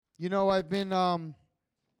I've been, I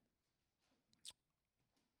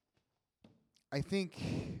think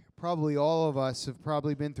probably all of us have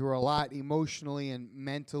probably been through a lot emotionally and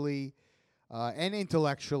mentally and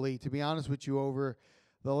intellectually, to be honest with you, over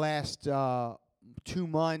the last 2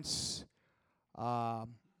 months.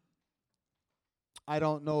 Um, I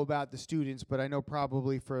don't know about the students, but I know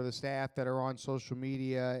probably for the staff that are on social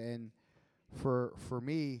media and for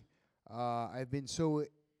me, I've been so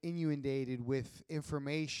inundated with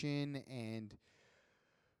information and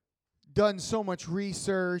done so much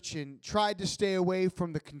research and tried to stay away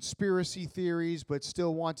from the conspiracy theories, but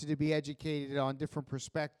still wanted to be educated on different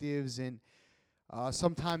perspectives and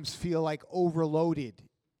sometimes feel like overloaded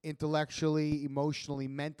intellectually, emotionally,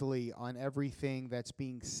 mentally on everything that's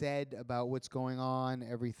being said about what's going on,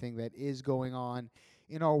 everything that is going on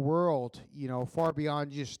in our world, far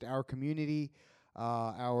beyond just our community,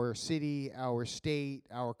 our city, our state,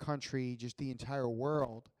 our country, just the entire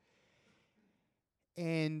world.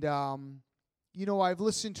 And I've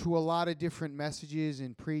listened to a lot of different messages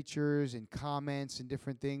and preachers and comments and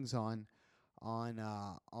different things on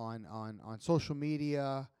social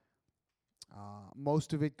media.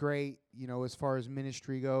 Most of it great, as far as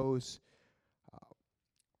ministry goes.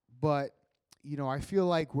 But I feel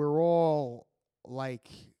like we're all like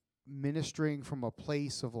ministering from a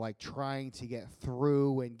place of like trying to get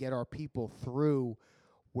through and get our people through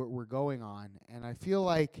what we're going on. And I feel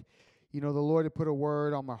like, the Lord had put a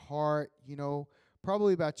word on my heart,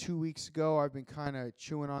 probably about 2 weeks ago. I've been kind of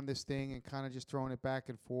chewing on this thing and kind of just throwing it back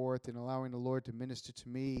and forth and allowing the Lord to minister to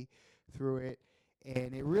me through it.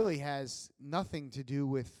 And it really has nothing to do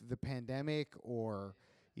with the pandemic or,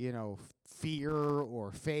 fear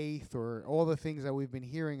or faith or all the things that we've been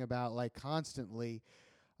hearing about like constantly,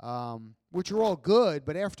 which are all good.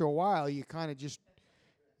 But after a while, you kind of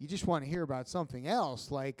you just want to hear about something else.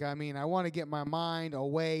 Like, I mean, I want to get my mind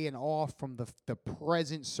away and off from the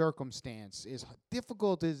present circumstance, as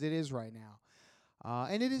difficult as it is right now.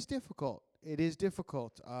 And it is difficult. It is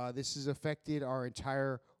difficult. This has affected our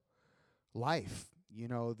entire life.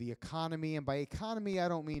 The economy, and by economy, I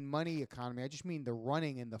don't mean money economy. I just mean the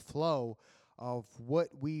running and the flow of what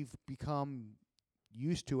we've become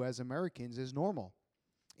used to as Americans as normal.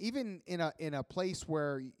 Even in a place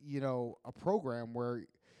where, a program where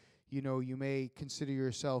you may consider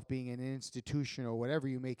yourself being an institution or whatever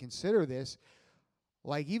you may consider this,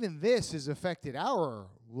 like even this has affected our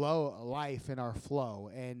life and our flow.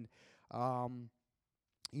 And, for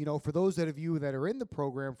those of you that are in the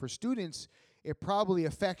program, for students, it probably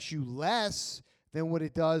affects you less than what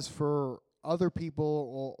it does for other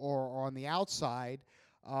people or on the outside.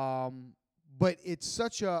 But it's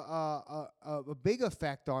such a big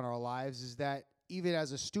effect on our lives is that even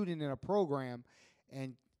as a student in a program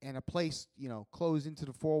and a place, closed into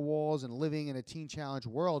the four walls and living in a Teen Challenge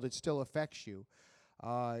world, it still affects you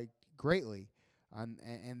greatly.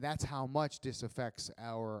 And that's how much this affects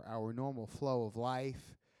our normal flow of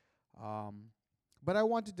life. But I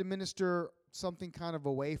wanted to minister something kind of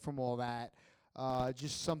away from all that,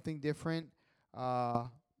 just something different, what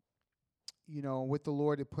the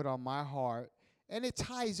Lord had put on my heart. And it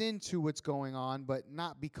ties into what's going on, but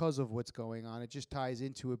not because of what's going on. It just ties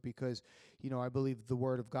into it because, I believe the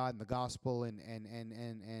Word of God and the gospel and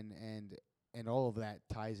all of that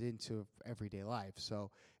ties into everyday life.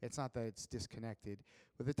 So it's not that it's disconnected.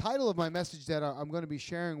 But the title of my message that I'm going to be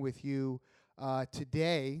sharing with you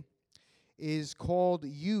today is called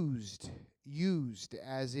Used. Used,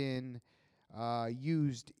 as in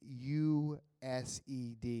used, U-S-E-D,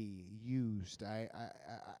 used.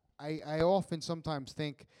 I often sometimes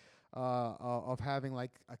think of having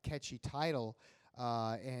like a catchy title,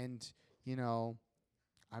 and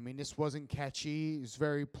I mean, this wasn't catchy. It was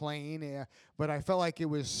very plain, but I felt like it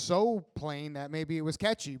was so plain that maybe it was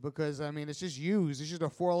catchy because, I mean, it's just used. It's just a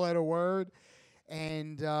four-letter word,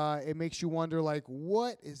 and it makes you wonder, like,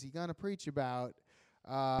 what is he going to preach about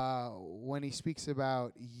when he speaks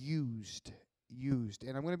about used? Used.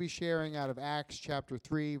 And I'm going to be sharing out of Acts chapter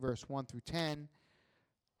 3, verse 1 through 10.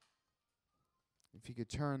 If you could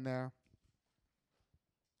turn there.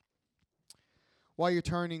 While you're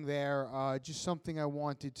turning there, just something I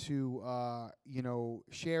wanted to,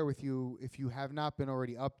 share with you if you have not been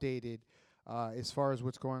already updated as far as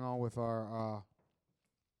what's going on with our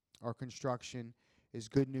construction. Is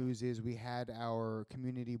good news is we had our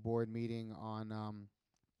community board meeting on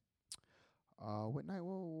what night?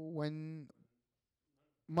 When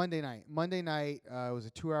Monday night. Monday night it was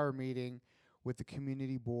a 2-hour meeting with the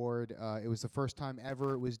community board. It was the first time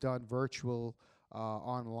ever it was done virtual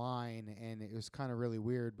online, and it was kind of really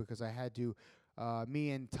weird because I had to,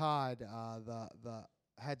 me and Todd,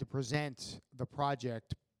 had to present the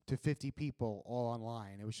project to 50 people all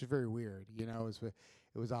online. It was just very weird.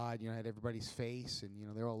 It was odd. I had everybody's face,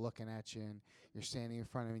 and they're all looking at you, and you're standing in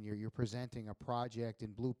front of them, and you're presenting a project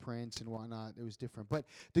and blueprints and whatnot. It was different. But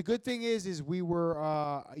the good thing is we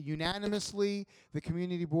were unanimously, the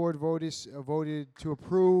community board voted to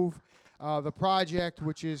approve the project,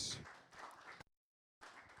 which is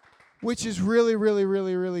really, really,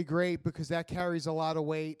 really, really great, because that carries a lot of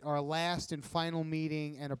weight. Our last and final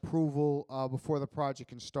meeting and approval before the project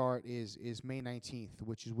can start is May 19th,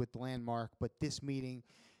 which is with Landmark. But this meeting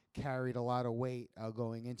carried a lot of weight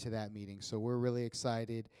going into that meeting, so we're really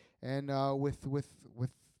excited. And with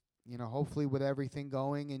hopefully with everything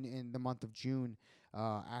going in the month of June,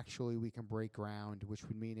 actually we can break ground, which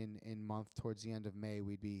would mean in month towards the end of May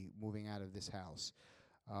we'd be moving out of this house.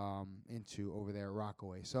 Into over there at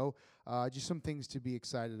Rockaway. So just some things to be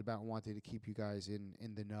excited about, and wanted to keep you guys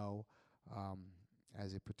in the know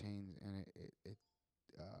as it pertains, and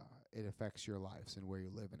it affects your lives and where you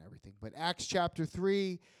live and everything. But Acts chapter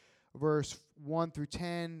 3, verse 1 through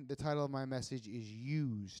 10, the title of my message is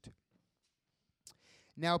Used.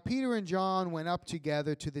 Now Peter and John went up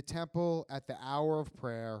together to the temple at the hour of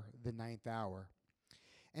prayer, the 9th hour.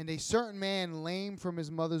 And a certain man, lame from his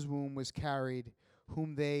mother's womb, was carried,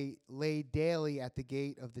 whom they laid daily at the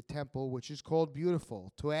gate of the temple, which is called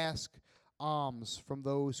Beautiful, to ask alms from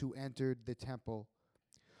those who entered the temple,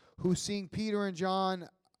 who, seeing Peter and John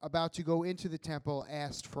about to go into the temple,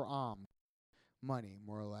 asked for alms, money,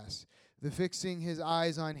 more or less. The fixing his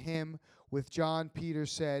eyes on him with John, Peter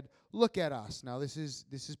said, "Look at us." Now this is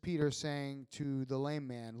Peter saying to the lame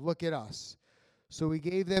man, "Look at us." So he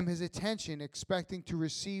gave them his attention, expecting to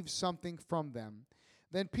receive something from them.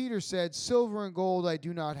 Then Peter said, "Silver and gold I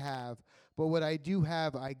do not have, but what I do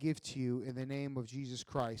have I give to you in the name of Jesus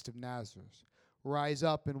Christ of Nazareth. Rise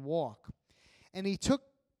up and walk." And he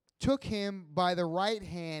took him by the right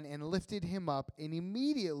hand and lifted him up, and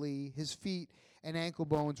immediately his feet and ankle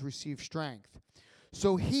bones received strength.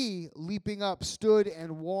 So he, leaping up, stood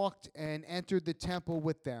and walked and entered the temple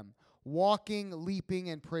with them, walking, leaping,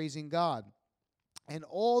 and praising God. And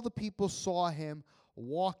all the people saw him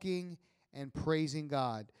walking and praising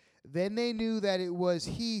God. Then they knew that it was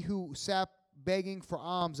he who sat begging for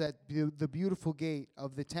alms at the beautiful gate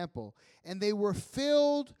of the temple. And they were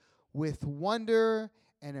filled with wonder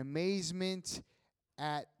and amazement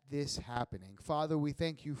at this happening. Father, we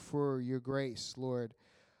thank you for your grace, Lord,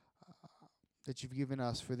 that you've given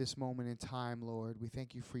us for this moment in time, Lord. We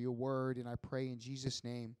thank you for your word, and I pray in Jesus'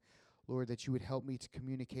 name, Lord, that you would help me to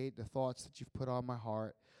communicate the thoughts that you've put on my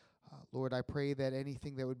heart. Lord, I pray that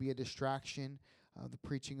anything that would be a distraction, the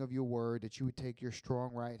preaching of your word, that you would take your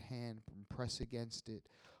strong right hand and press against it.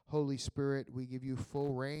 Holy Spirit, we give you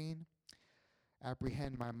full reign.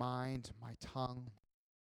 Apprehend my mind, my tongue,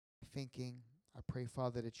 my thinking. I pray,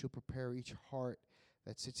 Father, that you'll prepare each heart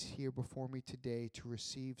that sits here before me today to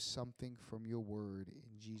receive something from your word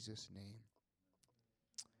in Jesus' name.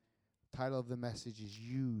 The title of the message is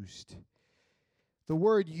Used. The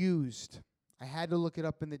word used, I had to look it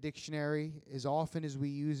up in the dictionary as often as we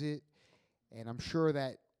use it, and I'm sure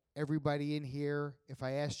that everybody in here, if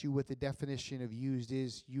I asked you what the definition of used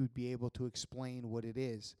is, you'd be able to explain what it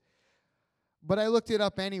is. But I looked it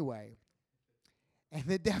up anyway, and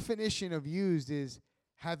the definition of used is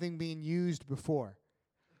having been used before,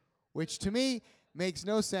 which to me makes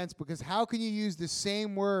no sense, because how can you use the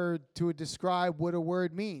same word to describe what a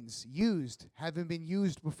word means? Used, having been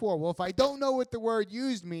used before. Well, if I don't know what the word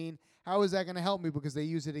used mean, how is that going to help me, because they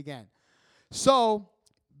use it again? So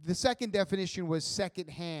the second definition was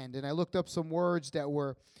secondhand, and I looked up some words that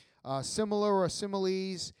were similar or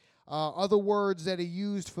similes. Other words that are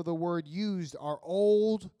used for the word used are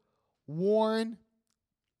old, worn,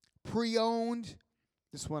 pre-owned,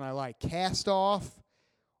 this one I like, cast off,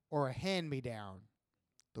 or a hand-me-down.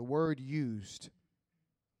 The word used.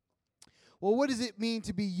 Well, what does it mean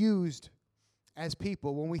to be used as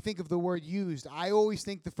people? When we think of the word used, I always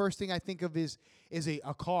think the first thing I think of is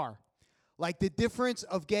a car. Like the difference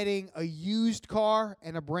of getting a used car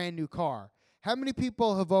and a brand new car. How many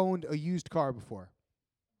people have owned a used car before?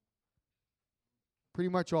 Pretty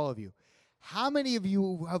much all of you. How many of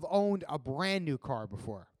you have owned a brand new car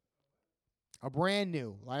before? A brand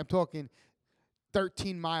new. I'm talking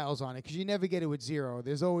 13 miles on it, because you never get it with zero.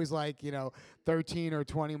 There's always 13 or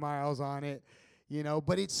 20 miles on it,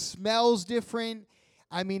 but it smells different.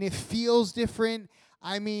 I mean, it feels different.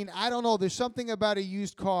 I mean, I don't know. There's something about a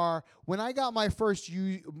used car. When I got my first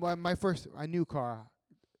new car,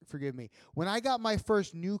 forgive me. When I got my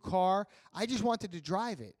first new car, I just wanted to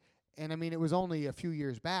drive it. And I mean, it was only a few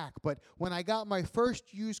years back, but when I got my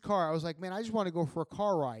first used car, I was like, man, I just want to go for a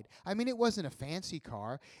car ride. I mean, it wasn't a fancy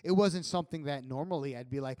car. It wasn't something that normally I'd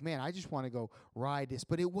be like, man, I just want to go ride this,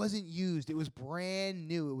 but it wasn't used. It was brand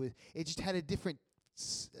new. It just had a different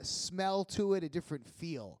smell to it, a different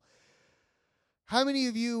feel. How many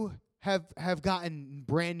of you have gotten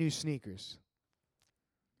brand new sneakers?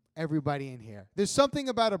 Everybody in here. There's something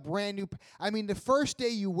about a brand new, I mean, the first day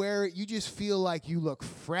you wear it, you just feel like you look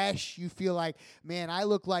fresh. You feel like, man, I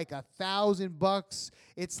look like $1,000.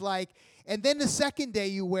 It's like, and then the second day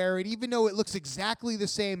you wear it, even though it looks exactly the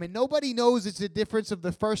same, and nobody knows it's the difference of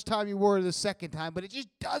the first time you wore it the second time, but it just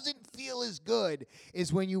doesn't feel as good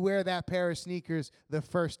as when you wear that pair of sneakers the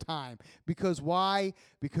first time. Because why?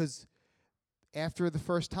 Because after the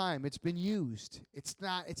first time, it's been used. It's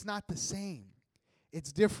not the same.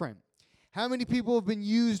 It's different. How many people have been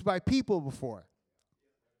used by people before?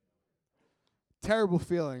 Terrible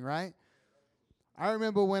feeling, right? I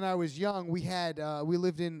remember when I was young, we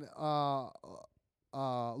lived in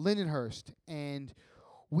Lindenhurst, and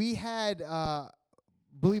we had,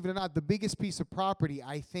 believe it or not, the biggest piece of property,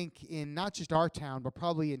 I think, in not just our town, but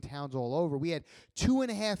probably in towns all over. We had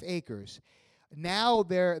 2.5 acres. Now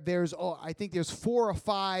I think there's 4 or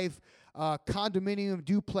 5 condominium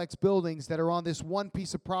duplex buildings that are on this one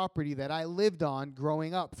piece of property that I lived on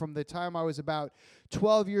growing up from the time I was about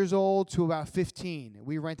 12 years old to about 15.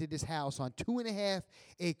 We rented this house on 2.5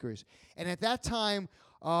 acres. And at that time,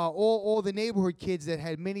 all the neighborhood kids that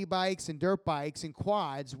had mini bikes and dirt bikes and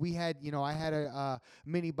quads, we had, I had a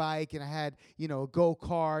mini bike, and I had, a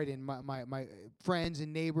go-kart, and my friends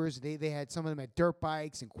and neighbors, they had, some of them had dirt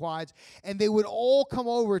bikes and quads, and they would all come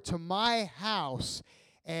over to my house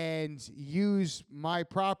and use my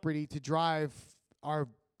property to drive our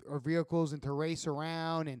vehicles and to race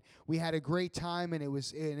around, and we had a great time, and it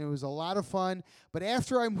was a lot of fun. But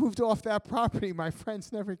after I moved off that property, my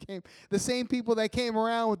friends never came. The same people that came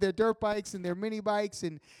around with their dirt bikes and their mini bikes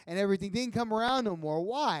and everything didn't come around no more.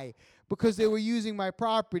 Why? Because they were using my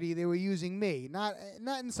property. They were using me. Not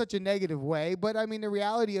in such a negative way, but I mean, the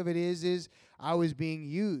reality of it is I was being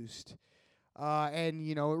used. And,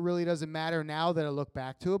 it really doesn't matter now that I look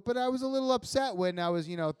back to it, but I was a little upset when I was,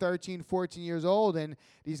 13, 14 years old, and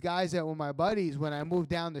these guys that were my buddies, when I moved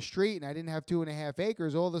down the street and I didn't have 2.5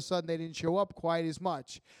 acres, all of a sudden they didn't show up quite as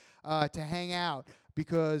much to hang out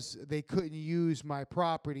because they couldn't use my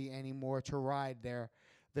property anymore to ride their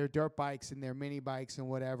dirt bikes and their mini bikes and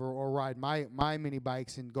whatever, or ride my mini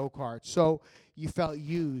bikes and go-karts. So you felt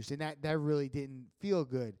used, and that really didn't feel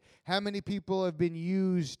good. How many people have been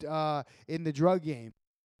used in the drug game?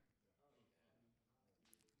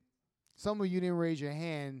 Some of you didn't raise your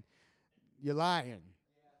hand. You're lying.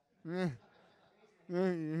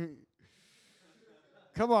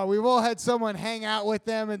 Come on, we've all had someone hang out with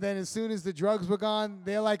them, and then as soon as the drugs were gone,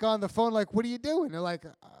 they're like on the phone, like, what are you doing? They're like,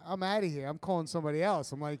 I'm out of here. I'm calling somebody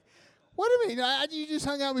else. I'm like, what do you mean? You just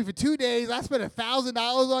hung out with me for 2 days. I spent $1,000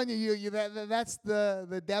 on you. That's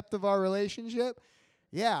the depth of our relationship.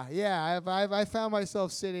 Yeah. I found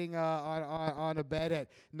myself sitting on a bed at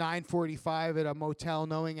 9:45 at a motel,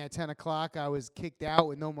 knowing at 10 o'clock I was kicked out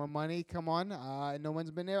with no more money. Come on, no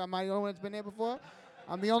one's been there. Am I the only one that's been there before?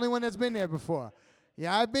 I'm the only one that's been there before.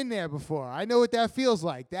 Yeah, I've been there before. I know what that feels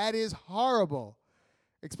like. That is horrible.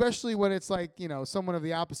 Especially when it's like, someone of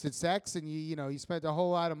the opposite sex, and you spent a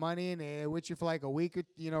whole lot of money, and they're with you for like a week,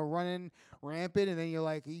 running rampant, and then you're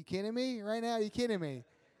like, are you kidding me right now? Are you kidding me?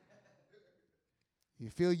 You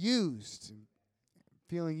feel used.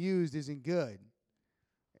 Feeling used isn't good.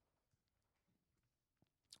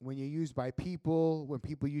 When you're used by people, when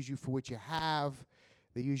people use you for what you have,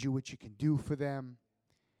 they use you what you can do for them,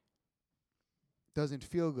 doesn't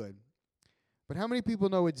feel good. But how many people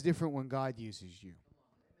know it's different when God uses you?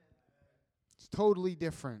 It's totally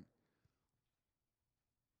different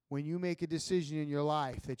when you make a decision in your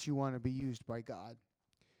life that you want to be used by God,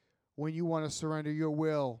 when you want to surrender your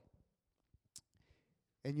will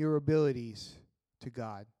and your abilities to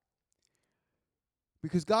God.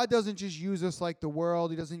 Because God doesn't just use us like the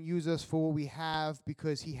world. He doesn't use us for what we have,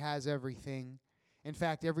 because He has everything. In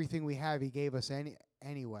fact, everything we have, He gave us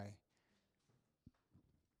anyway.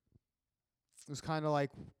 It was kind of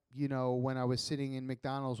like, when I was sitting in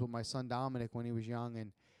McDonald's with my son Dominic when he was young,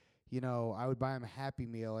 and, I would buy him a Happy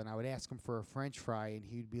Meal, and I would ask him for a French fry, and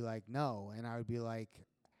he'd be like, no. And I would be like,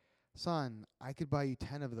 son, I could buy you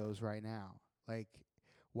 10 of those right now. Like,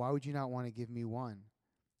 why would you not want to give me one?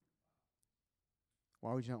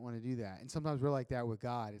 Why would you not want to do that? And sometimes we're like that with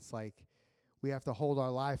God. It's like, we have to hold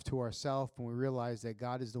our life to ourselves when we realize that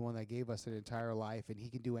God is the one that gave us an entire life, and he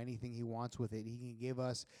can do anything he wants with it. He can give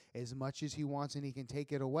us as much as he wants, and he can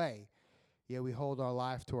take it away. Yet we hold our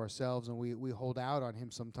life to ourselves, and we hold out on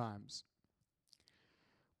him sometimes.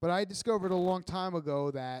 But I discovered a long time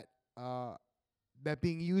ago that that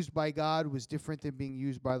being used by God was different than being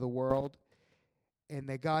used by the world, and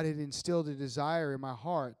that God had instilled a desire in my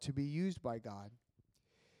heart to be used by God.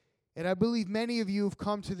 And I believe many of you have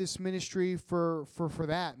come to this ministry for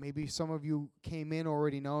that. Maybe some of you came in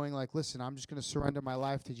already knowing, like, listen, I'm just going to surrender my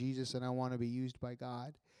life to Jesus and I want to be used by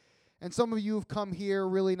God. And some of you have come here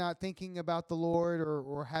really not thinking about the Lord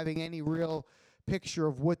or having any real picture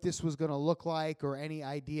of what this was going to look like or any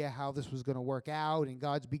idea how this was going to work out. And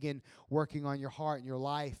God's begin working on your heart and your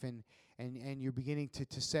life, and you're beginning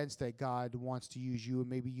to sense that God wants to use you, and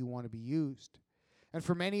maybe you want to be used. And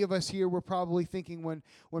for many of us here, we're probably thinking when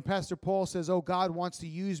Pastor Paul says, oh, God wants to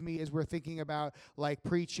use me, as we're thinking about like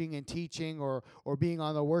preaching and teaching or being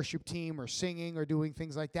on the worship team or singing or doing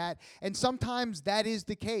things like that. And sometimes that is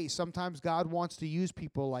the case. Sometimes God wants to use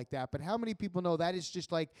people like that. But how many people know that is just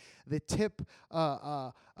like the tip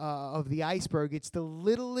of the iceberg? It's the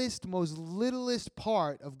most littlest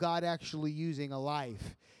part of God actually using a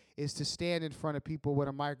life, is to stand in front of people with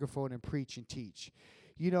a microphone and preach and teach.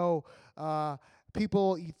 You know,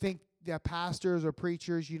 people, you think that pastors or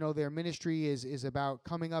preachers, you know, their ministry is about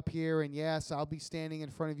coming up here, and yes, I'll be standing in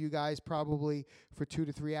front of you guys probably for 2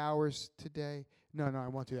 to 3 hours today. No, I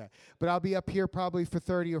won't do that. But I'll be up here probably for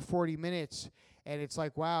 30 or 40 minutes, and it's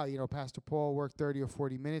like, wow, you know, Pastor Paul worked 30 or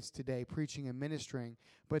 40 minutes today preaching and ministering.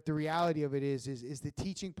 But the reality of it is the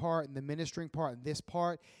teaching part and the ministering part, and this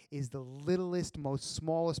part is the littlest, most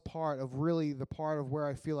smallest part of really the part of where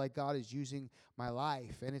I feel like God is using my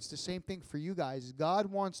life. And it's the same thing for you guys. God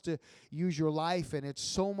wants to use your life, and it's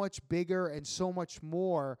so much bigger and so much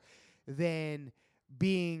more than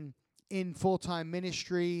being in full-time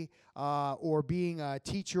ministry or being a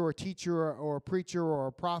teacher or a preacher or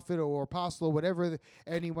a prophet or apostle or whatever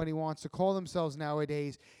anybody wants to call themselves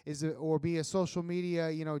nowadays, or be a social media,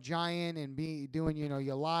 you know, giant and be doing, you know,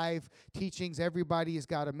 your live teachings. Everybody has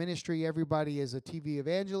got a ministry. Everybody is a TV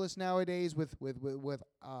evangelist nowadays with the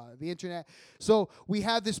internet. So we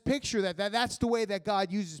have this picture that's the way that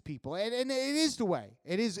God uses people, and it is the way.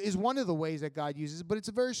 It is one of the ways that God uses, but it's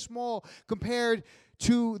a very small compared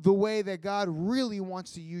to the way that God really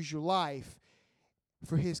wants to use your life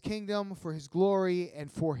for his kingdom, for his glory,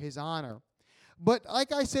 and for his honor. But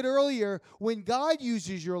like I said earlier, when God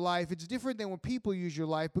uses your life, it's different than when people use your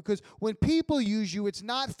life, because when people use you, it's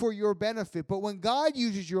not for your benefit. But when God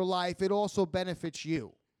uses your life, it also benefits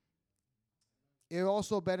you. It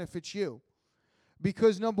also benefits you.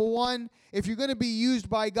 Because number one, if you're going to be used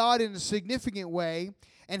by God in a significant way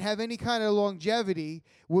and have any kind of longevity,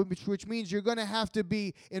 which means you're going to have to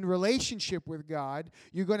be in relationship with God,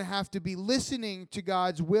 you're going to have to be listening to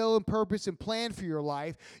God's will and purpose and plan for your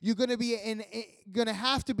life, you're going to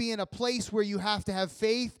have to be in a place where you have to have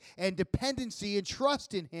faith and dependency and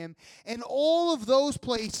trust in him, and all of those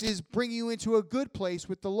places bring you into a good place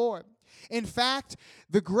with the Lord. In fact,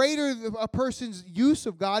 the greater a person's use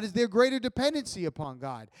of God is their greater dependency upon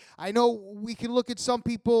God. I know we can look at some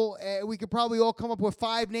people, we could probably all come up with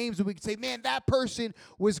 5 names, and we could say, man, that person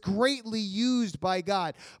was greatly used by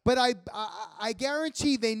God. But I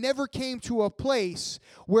guarantee they never came to a place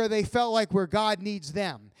where they felt like where God needs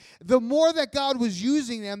them. The more that God was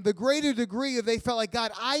using them, the greater degree of they felt like,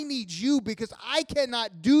 God, I need you, because I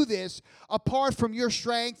cannot do this apart from your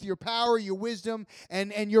strength, your power, your wisdom,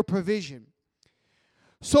 and your provision.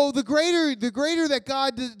 So the greater that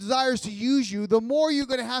God desires to use you, the more you're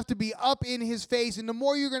going to have to be up in his face, and the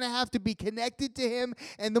more you're going to have to be connected to him,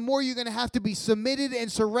 and the more you're going to have to be submitted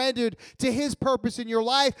and surrendered to his purpose in your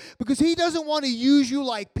life, because he doesn't want to use you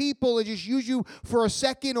like people and just use you for a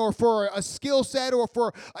second or for a skill set or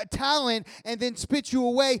for a talent and then spit you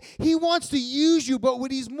away. He wants to use you, but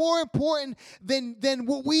what is more important than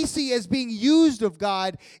what we see as being used of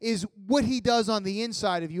God is what he does on the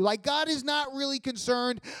inside of you. Like, God is not really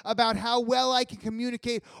concerned about how well I can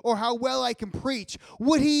communicate or how well I can preach.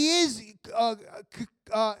 What is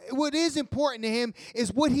important to him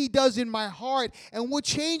is what he does in my heart and what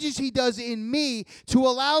changes he does in me to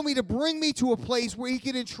allow me to bring me to a place where he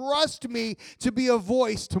can entrust me to be a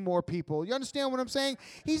voice to more people. You understand what I'm saying?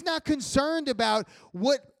 He's not concerned about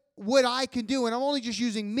what what I can do, and I'm only just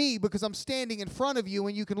using me because I'm standing in front of you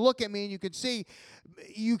and you can look at me and you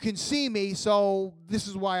can see me, so this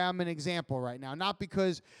is why I'm an example right now. Not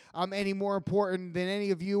because I'm any more important than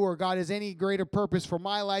any of you or God has any greater purpose for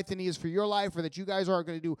my life than he is for your life, or that you guys aren't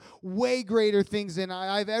going to do way greater things than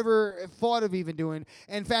I've ever thought of even doing.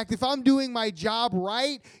 In fact, if I'm doing my job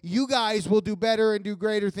right, you guys will do better and do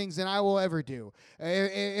greater things than I will ever do.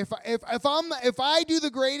 If I do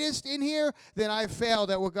the greatest in here, then I've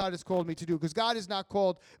failed at what God has called me to do, because God has not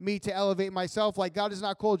called me to elevate myself like God has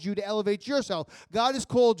not called you to elevate yourself. God has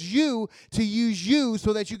called you to use you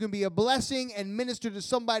so that you can be a blessing and minister to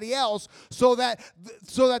somebody else, so that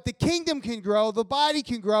the kingdom can grow, the body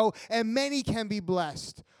can grow, and many can be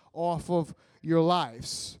blessed off of your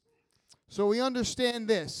lives. So we understand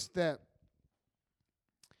this, that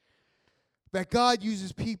God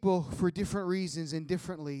uses people for different reasons and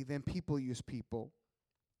differently than people use people.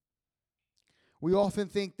 We often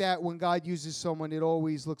think that when God uses someone, it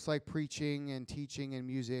always looks like preaching and teaching and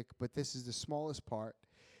music, but this is the smallest part.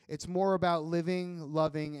 It's more about living,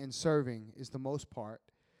 loving, and serving is the most part.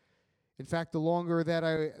 In fact, the longer that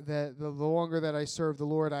I serve the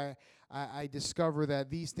Lord, I discover that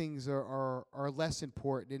these things are less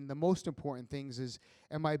important, and the most important things is,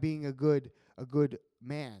 am I being a good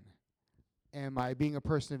man? Am I being a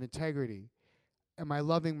person of integrity? Am I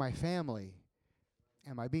loving my family?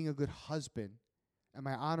 Am I being a good husband? Am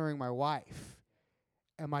I honoring my wife?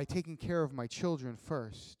 Am I taking care of my children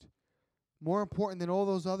first? More important than all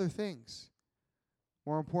those other things.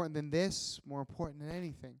 More important than this, more important than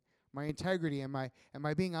anything. My integrity, am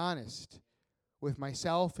I being honest with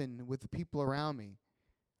myself and with the people around me?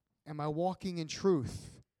 Am I walking in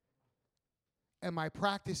truth? Am I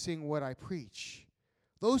practicing what I preach?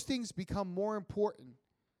 Those things become more important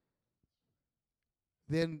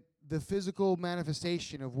than the physical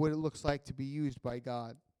manifestation of what it looks like to be used by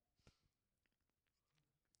God.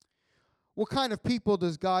 What kind of people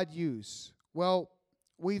does God use? Well,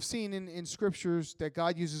 we've seen in scriptures that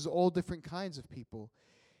God uses all different kinds of people.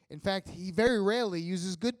 In fact, he very rarely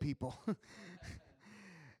uses good people.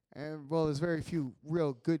 And, well, there's very few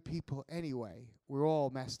real good people anyway. We're all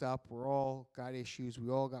messed up. We're all got issues. We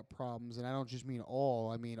all got problems. And I don't just mean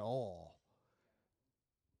all. I mean all.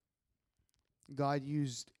 God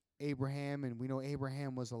used Abraham, and we know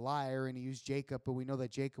Abraham was a liar, and he used Jacob, but we know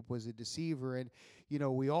that Jacob was a deceiver. And,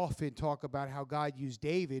 we often talk about how God used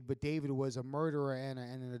David, but David was a murderer and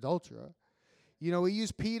an adulterer. He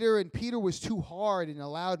used Peter, and Peter was too hard and a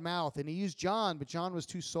loud mouth. And he used John, but John was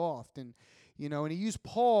too soft. And, and he used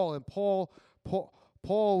Paul, and Paul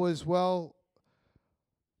was,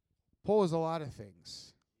 Paul was a lot of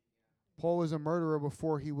things. Paul was a murderer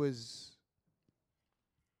before he was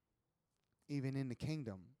even in the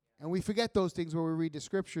kingdom. And we forget those things when we read the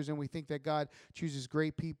scriptures, and we think that God chooses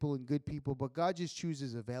great people and good people, but God just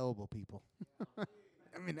chooses available people.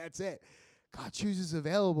 That's it. God chooses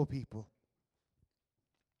available people.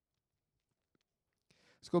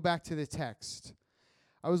 Let's go back to the text.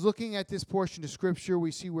 I was looking at this portion of scripture.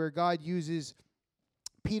 We see where God uses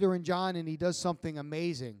Peter and John, and he does something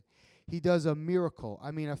amazing. He does a miracle.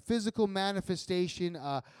 A physical manifestation,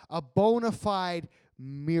 a bona fide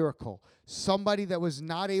miracle. Somebody that was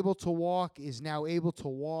not able to walk is now able to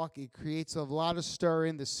walk. It creates a lot of stir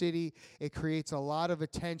in the city. It creates a lot of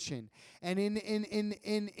attention. And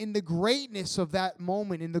in the greatness of that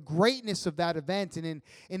moment, in the greatness of that event, and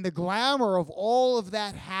in the glamour of all of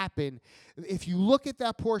that happen, if you look at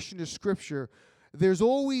that portion of scripture, there's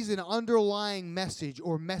always an underlying message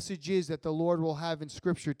or messages that the Lord will have in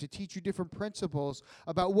Scripture to teach you different principles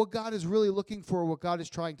about what God is really looking for, what God is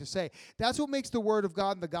trying to say. That's what makes the Word of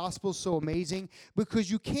God and the Gospel so amazing,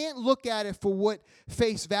 because you can't look at it for what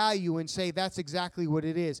face value and say that's exactly what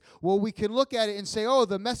it is. Well, we can look at it and say,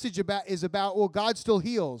 the message is about, well, God still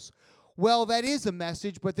heals. Well, that is a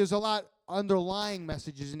message, but there's a lot underlying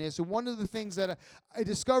messages in this. And one of the things that I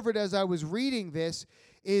discovered as I was reading this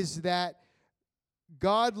is that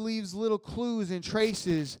God leaves little clues and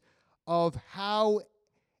traces of how,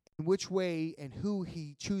 in which way, and who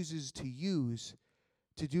he chooses to use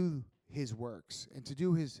to do his works and to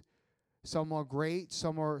do his. Some are great,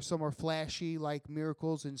 some are flashy like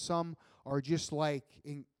miracles, and some are just like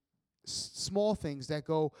small things that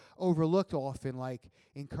go overlooked often, like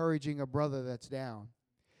encouraging a brother that's down.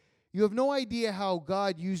 You have no idea how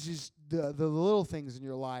God uses the little things in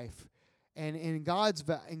your life. And in God's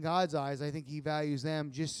eyes, I think he values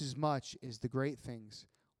them just as much as the great things.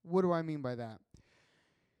 What do I mean by that?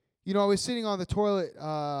 I was sitting on the toilet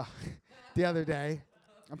the other day.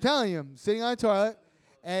 I'm telling you, I'm sitting on the toilet,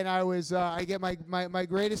 and I get my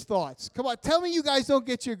greatest thoughts. Come on, tell me you guys don't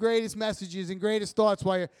get your greatest messages and greatest thoughts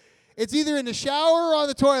while you're, it's either in the shower or on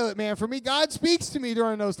the toilet, man. For me, God speaks to me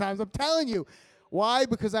during those times. I'm telling you. Why?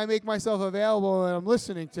 Because I make myself available and I'm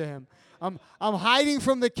listening to him. I'm hiding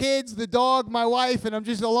from the kids, the dog, my wife, and I'm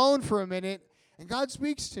just alone for a minute, and God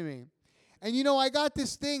speaks to me. And you know, I got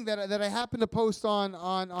this thing that I happen to post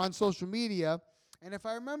on social media, and if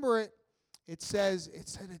I remember it, it said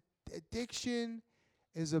addiction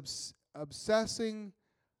is obsessing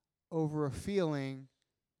over a feeling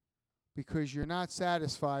because you're not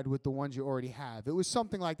satisfied with the ones you already have. It was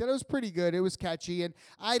something like that. It was pretty good. It was catchy. And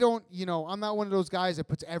I don't, I'm not one of those guys that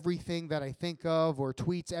puts everything that I think of or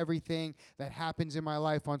tweets everything that happens in my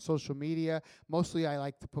life on social media. Mostly I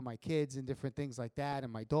like to put my kids and different things like that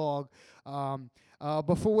and my dog.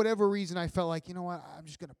 But for whatever reason, I felt like, you know what, I'm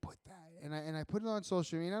just going to put that. And I put it on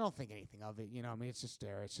social media, and I don't think anything of it. It's just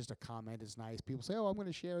there. It's just a comment. It's nice. People say, oh, I'm going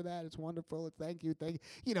to share that. It's wonderful. Thank you.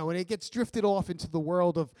 And it gets drifted off into the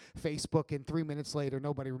world of Facebook, and 3 minutes later,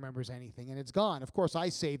 nobody remembers anything, and it's gone. Of course, I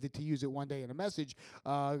saved it to use it one day in a message,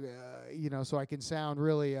 so I can sound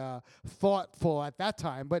really thoughtful at that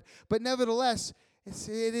time. But nevertheless,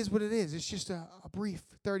 it is what it is. It's just a brief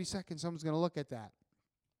 30 seconds. Someone's going to look at that.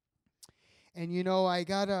 And I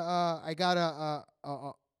got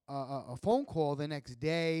a phone call the next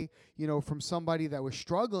day, from somebody that was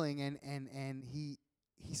struggling, and he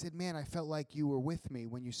said, man, I felt like you were with me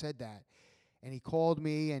when you said that. And he called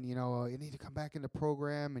me, and, you need to come back in the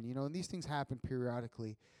program, and these things happen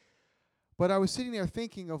periodically. But I was sitting there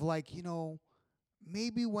thinking of, like,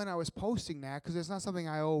 maybe when I was posting that, because it's not something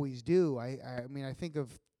I always do. I mean, I think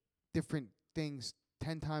of different things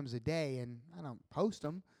 10 times a day, and I don't post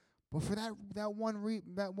them. But for that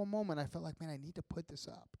one moment, I felt like, man, I need to put this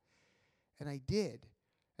up. And I did.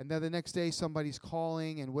 And then the next day, somebody's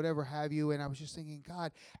calling and whatever have you. And I was just thinking,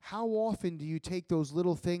 God, how often do you take those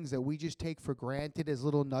little things that we just take for granted as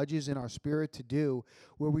little nudges in our spirit to do,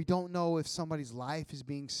 where we don't know if somebody's life is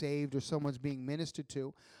being saved or someone's being ministered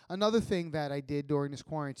to? Another thing that I did during this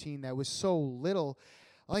quarantine that was so little,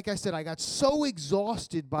 like I said, I got so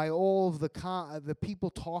exhausted by all of the people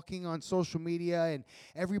talking on social media and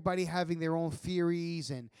everybody having their own theories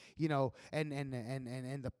and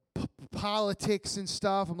the politics and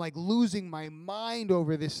stuff. I'm like losing my mind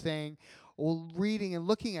over this thing, or reading and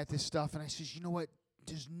looking at this stuff. And I says, you know what?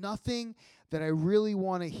 There's nothing that I really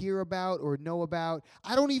want to hear about or know about.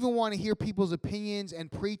 I don't even want to hear people's opinions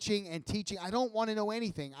and preaching and teaching. I don't want to know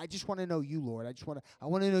anything. I just want to know you, Lord. I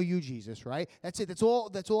want to know you, Jesus, right? That's it. That's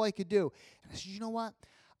all I could do. And I said, you know what?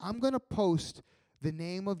 I'm going to post the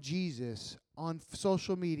name of Jesus on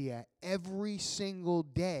social media every single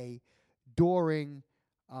day during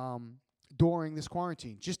this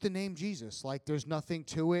quarantine. Just the name Jesus. Like, there's nothing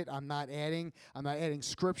to it. I'm not adding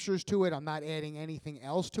scriptures to it. I'm not adding anything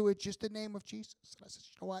else to it. Just the name of Jesus. And I said,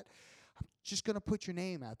 you know what? I'm just going to put your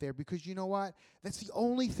name out there, because you know what? That's the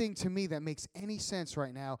only thing to me that makes any sense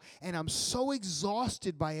right now. And I'm so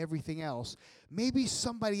exhausted by everything else. Maybe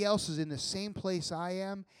somebody else is in the same place I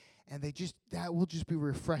am, and that will just be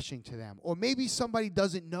refreshing to them. Or maybe somebody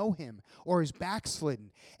doesn't know him or is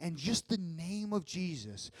backslidden. And just the name of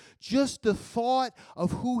Jesus, just the thought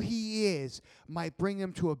of who he is might bring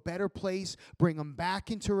them to a better place, bring them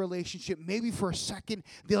back into a relationship. Maybe for a second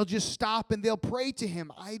they'll just stop and they'll pray to him.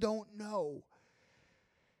 I don't know.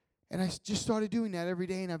 And I just started doing that every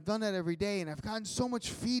day, and I've done that every day, and I've gotten so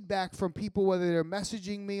much feedback from people, whether they're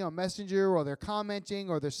messaging me on Messenger or they're commenting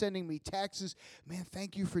or they're sending me texts. Man,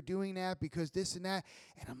 thank you for doing that, because this and that.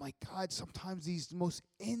 And I'm like, God, sometimes these most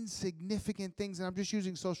insignificant things, and I'm just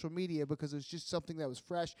using social media because it's just something that was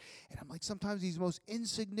fresh, and I'm like, sometimes these most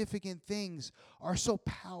insignificant things are so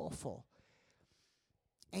powerful.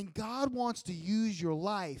 And God wants to use your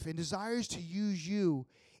life and desires to use you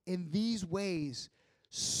in these ways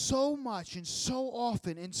so much and so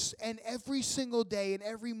often and every single day and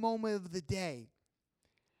every moment of the day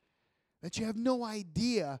that you have no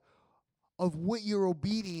idea of what your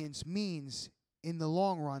obedience means in the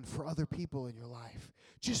long run for other people in your life.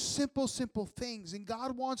 Just simple things. And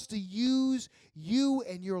God wants to use you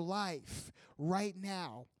and your life right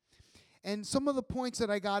now. And some of the points that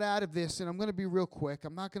I got out of this, and I'm going to be real quick.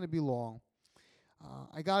 I'm not going to be long.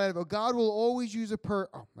 I got out of God will always use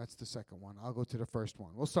that's the second one. I'll go to the first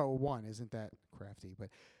one. We'll start with one. Isn't that crafty? But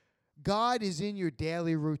God is in your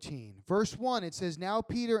daily routine. Verse 1, it says, now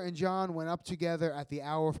Peter and John went up together at the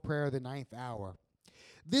hour of prayer, the 9th hour.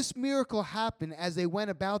 This miracle happened as they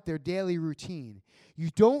went about their daily routine.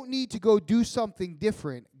 You don't need to go do something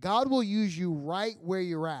different. God will use you right where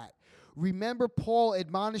you're at. Remember, Paul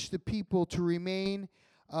admonished the people to remain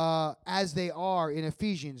as they are in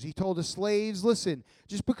Ephesians. He told the slaves, listen,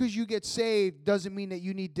 just because you get saved doesn't mean that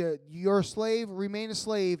you're a slave, remain a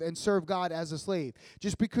slave, and serve God as a slave.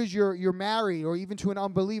 Just because you're married or even to an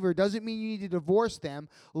unbeliever doesn't mean you need to divorce them.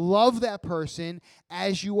 Love that person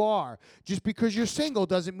as you are. Just because you're single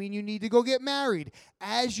doesn't mean you need to go get married.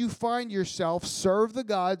 As you find yourself, serve the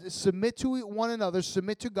God, submit to one another,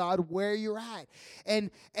 submit to God where you're at.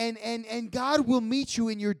 And God will meet you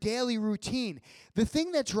in your daily routine. The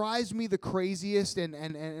thing that drives me the craziest,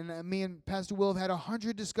 and me and Pastor Will have had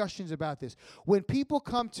 100 discussions about this. When people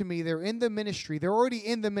come to me, they're in the ministry. They're already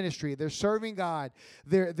in the ministry. They're serving God.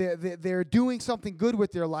 They're doing something good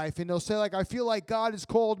with their life, and they'll say, like, I feel like God has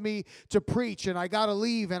called me to preach, and I got to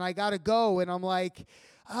leave, and I got to go. And I'm like,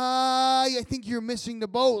 I think you're missing the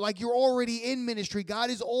boat. Like, you're already in ministry. God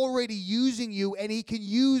is already using you, and He can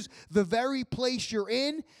use the very place you're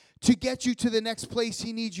in to get you to the next place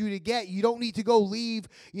He needs you to get. You don't need to go leave,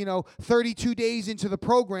 32 days into the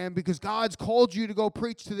program because God's called you to go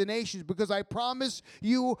preach to the nations. Because I promise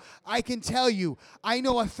you, I can tell you, I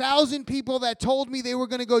know 1,000 people that told me they were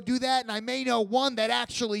going to go do that, and I may know one that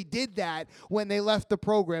actually did that when they left the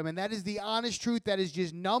program. And that is the honest truth. That is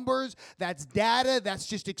just numbers. That's data. That's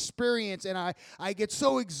just experience. And I get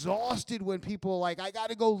so exhausted when people are like, I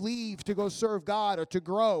got to go leave to go serve God or to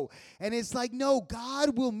grow. And it's like, no,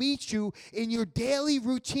 God will meet you in your daily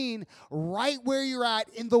routine right where you're at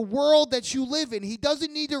in the world that you live in. He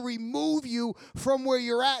doesn't need to remove you from where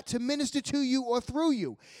you're at to minister to you or through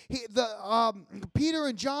you. Peter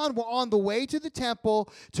and John were on the way to the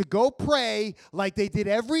temple to go pray like they did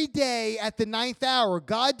every day at the 9th hour.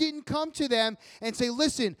 God didn't come to them and say,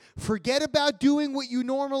 listen, forget about doing what you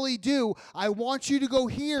normally do. I want you to go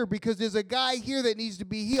here because there's a guy here that needs to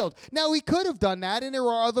be healed. Now, He could have done that, and there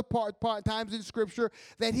are other times in Scripture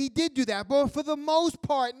that He did do that. But for the most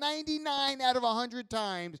part, 99 out of 100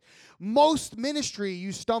 times, most ministry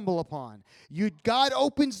you stumble upon. God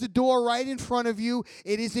opens the door right in front of you.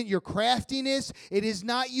 It isn't your craftiness. It is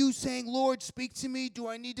not you saying, Lord, speak to me. Do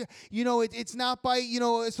I need to? It's not by,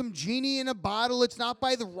 some genie in a bottle. It's not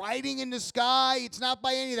by the writing in the sky. It's not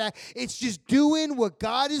by any of that. It's just doing what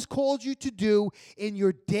God has called you to do in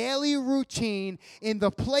your daily routine, in the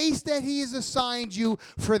place that He has assigned you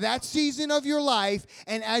for that season of your life.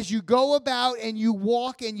 And as you go about and you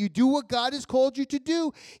walk and you do what God has called you to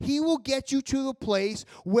do, He will get you to the place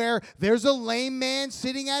where there's a lame man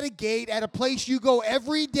sitting at a gate at a place you go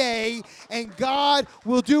every day, and God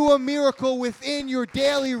will do a miracle within your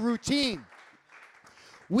daily routine.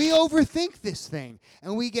 We overthink this thing,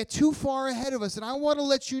 and we get too far ahead of us. And I want to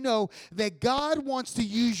let you know that God wants to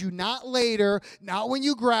use you not later, not when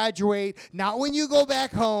you graduate, not when you go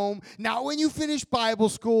back home, not when you finish Bible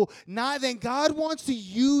school. Not then. God wants to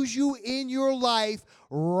use you in your life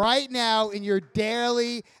right now in your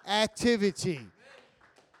daily activity.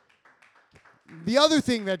 The other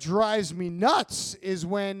thing that drives me nuts is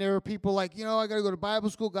when there are people like, I got to go to Bible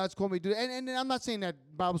school. God's called me to do it. And I'm not saying that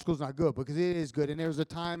Bible school is not good, because it is good. And there's a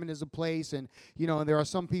time and there's a place. And, and there are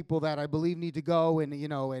some people that I believe need to go and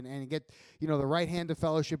get, the right hand of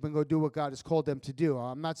fellowship and go do what God has called them to do.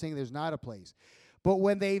 I'm not saying there's not a place. But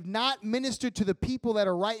when they've not ministered to the people that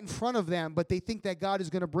are right in front of them, but they think that God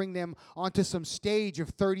is going to bring them onto some stage of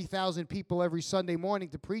 30,000 people every Sunday morning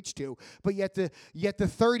to preach to, but yet the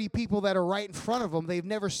 30 people that are right in front of them, they've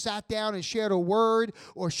never sat down and shared a word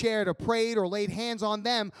or shared a prayed or laid hands on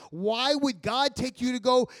them. Why would God take you to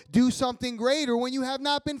go do something greater when you have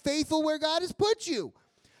not been faithful where God has put you?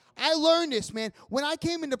 I learned this, man. When I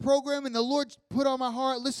came in the program and the Lord put on my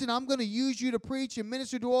heart, listen, I'm going to use you to preach and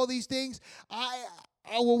minister to all these things.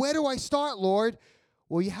 Well, where do I start, Lord?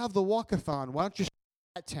 Well, you have the walkathon. Why don't you start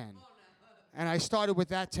at 10? And I started with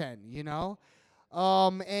that 10,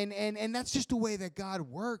 And that's just the way that God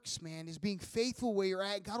works, man, is being faithful where you're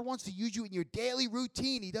at. God wants to use you in your daily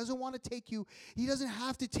routine. He doesn't want to take you, He doesn't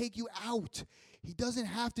have to take you out. He doesn't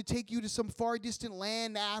have to take you to some far distant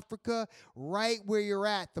land, Africa, right where you're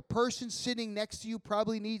at. The person sitting next to you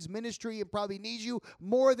probably needs ministry and probably needs you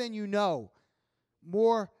more than you know.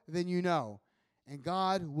 More than you know. And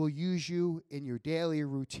God will use you in your daily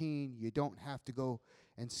routine. You don't have to go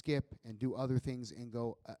and skip and do other things and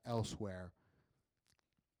go elsewhere.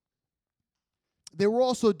 They were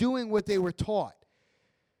also doing what they were taught.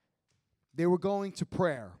 They were going to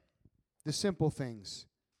prayer, the simple things.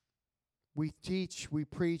 We teach, we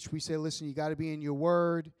preach, we say, listen, you got to be in your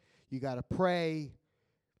word, you got to pray.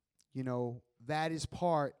 That is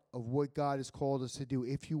part of what God has called us to do.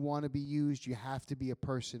 If you want to be used, you have to be a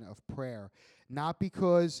person of prayer. Not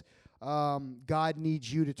because God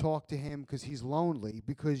needs you to talk to Him because He's lonely,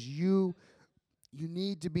 because you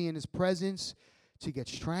need to be in His presence to get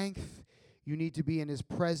strength. You need to be in his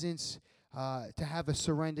presence to have a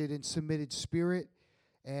surrendered and submitted spirit.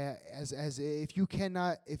 As if you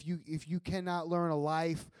cannot learn a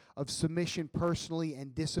life of submission personally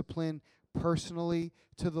and discipline personally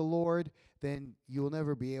to the Lord, then you'll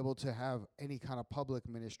never be able to have any kind of public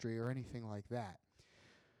ministry or anything like that.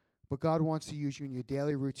 But God wants to use you in your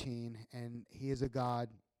daily routine, and he is a God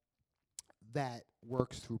that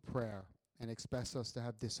works through prayer and expects us to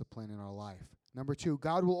have discipline in our life. Number 2,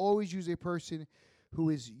 God will always use a person who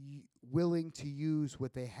is willing to use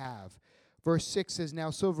what they have. Verse 6 says, "Now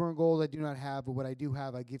silver and gold I do not have, but what I do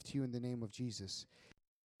have I give to you in the name of Jesus."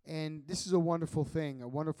 And this is a wonderful thing, a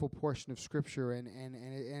wonderful portion of Scripture, and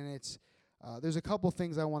it's there's a couple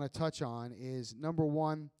things I want to touch on. Is number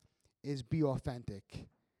 1 is be authentic.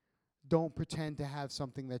 Don't pretend to have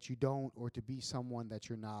something that you don't or to be someone that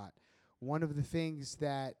you're not. One of the things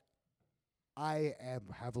that I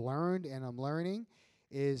have learned and I'm learning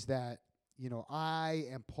is that, I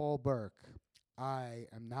am Paul Burke. I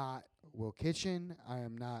am not Will Kitchen. I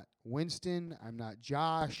am not Winston. I'm not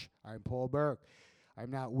Josh. I'm Paul Burke. I'm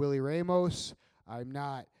not Willie Ramos. I'm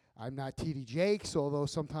not T.D. Jakes, although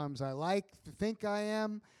sometimes I like to think I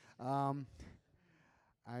am. I'm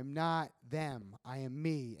not them. I am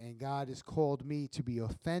me, and God has called me to be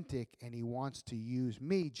authentic, and he wants to use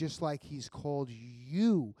me just like he's called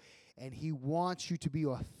you, and he wants you to be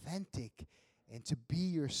authentic and to be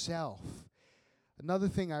yourself. Another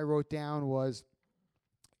thing I wrote down was,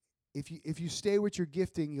 if you stay with your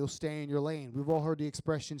gifting, you'll stay in your lane. We've all heard the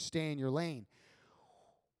expression, stay in your lane.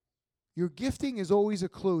 Your gifting is always a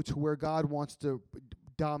clue to where God wants to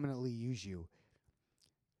dominantly use you.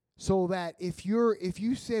 So that if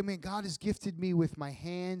you say, man, God has gifted me with my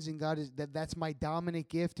hands, and God is that's my dominant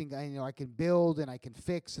gift, and I can build and I can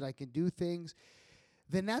fix and I can do things,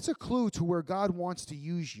 then that's a clue to where God wants to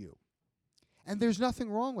use you. And there's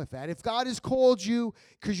nothing wrong with that. If God has called you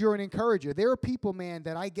because you're an encourager, there are people, man,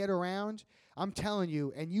 that I get around, I'm telling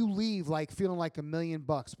you, and you leave like feeling like $1 million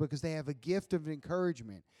because they have a gift of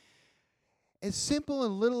encouragement. As simple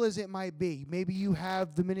and little as it might be, maybe you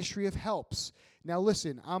have the ministry of helps. Now,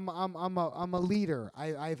 listen, I'm a leader.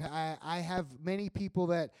 I have many people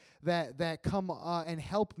that come and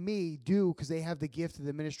help me because they have the gift of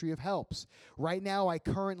the ministry of helps. Right now, I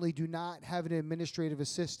currently do not have an administrative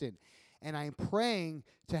assistant, and I'm praying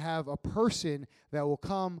to have a person that will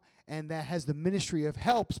come and that has the ministry of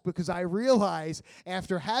helps, because I realize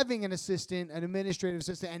after having an administrative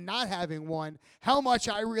assistant, and not having one, how much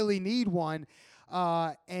I really need one,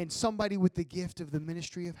 and somebody with the gift of the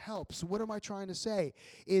ministry of helps. So what am I trying to say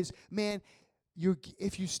is, man,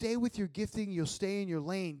 if you stay with your gifting, you'll stay in your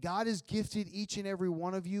lane. God has gifted each and every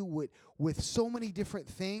one of you with so many different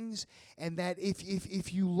things, and that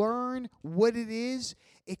if you learn what it is,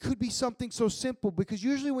 it could be something so simple, because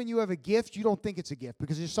usually when you have a gift, you don't think it's a gift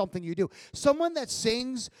because it's something you do. Someone that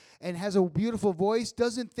sings and has a beautiful voice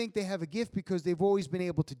doesn't think they have a gift because they've always been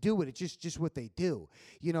able to do it. It's just what they do,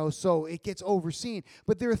 so it gets overseen.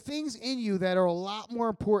 But there are things in you that are a lot more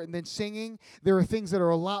important than singing. There are things that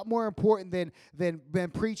are a lot more important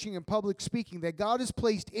than preaching and public speaking that God has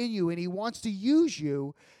placed in you, and he wants to use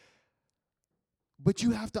you. But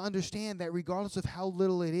you have to understand that regardless of how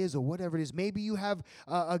little it is or whatever it is, maybe you have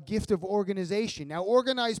a gift of organization. Now,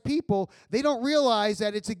 organized people, they don't realize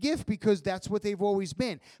that it's a gift because that's what they've always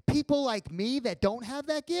been. People like me that don't have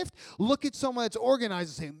that gift look at someone that's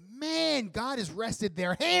organized and say, man, God has rested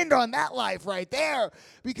their hand on that life right there,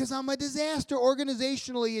 because I'm a disaster.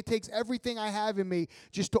 Organizationally, it takes everything I have in me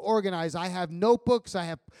just to organize. I have notebooks, I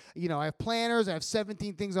have planners, I have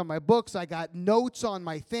 17 things on my books, I got notes on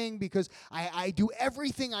my thing, because I do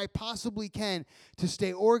everything I possibly can to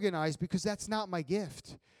stay organized, because that's not my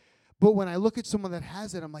gift. But when I look at someone that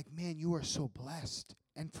has it, I'm like, man, you are so blessed.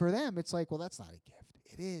 And for them, it's like, well, that's not a gift.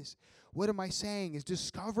 It is. What am I saying is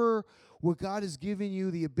discover what God has given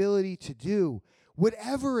you the ability to do,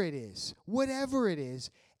 whatever it is,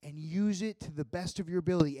 and use it to the best of your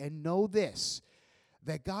ability. And know this,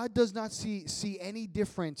 that God does not see any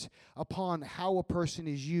difference upon how a person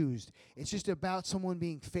is used. It's just about someone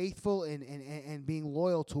being faithful and being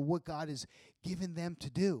loyal to what God has given them to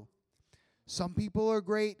do. Some people are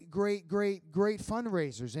great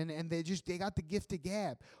fundraisers, and they got the gift of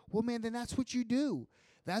gab. Well, man, then that's what you do.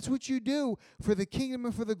 That's what you do for the kingdom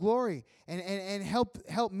and for the glory, and help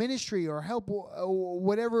ministry, or help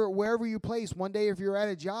wherever you place. One day if you're at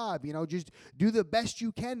a job, just do the best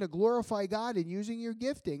you can to glorify God in using your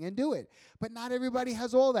gifting, and do it. But not everybody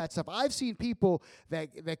has all that stuff. I've seen people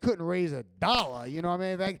that couldn't raise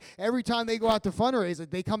 $1, Like every time they go out to fundraise,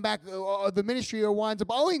 they come back, the ministry winds up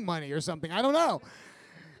owing money or something. I don't know.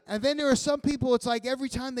 And then there are some people, it's like every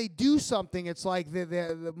time they do something, it's like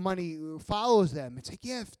the money follows them. It's a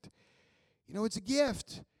gift. You know, it's a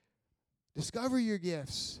gift. Discover your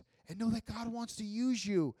gifts and know that God wants to use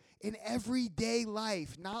you in everyday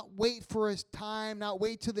life. Not wait for his time, not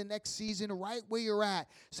wait till the next season, right where you're at.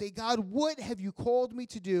 Say, God, what have you called me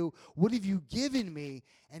to do? What have you given me?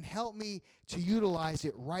 And help me to utilize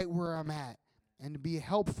it right where I'm at and to be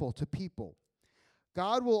helpful to people.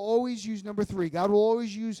 God will always use, number 3, God will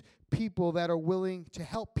always use people that are willing to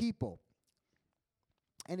help people.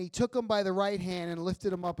 And he took him by the right hand and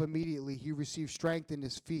lifted him up immediately. He received strength in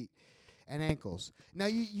his feet and ankles. Now,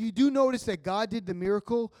 you do notice that God did the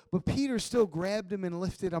miracle, but Peter still grabbed him and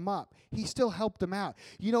lifted him up. He still helped him out.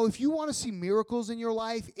 You know, if you want to see miracles in your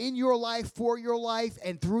life, for your life,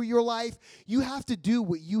 and through your life, you have to do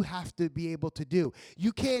what you have to be able to do.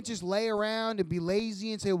 You can't just lay around and be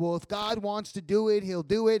lazy and say, well, if God wants to do it, he'll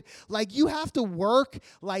do it. Like, you have to work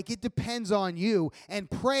like it depends on you and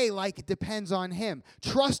pray like it depends on him.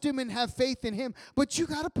 Trust him and have faith in him, but you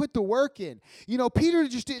got to put the work in. You know, Peter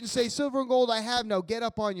just didn't say, silver and gold I have, no, get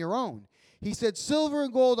up on your own. He said, silver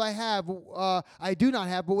and gold I do not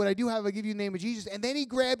have, but what I do have, I give you in the name of Jesus. And then he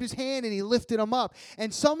grabbed his hand and he lifted him up.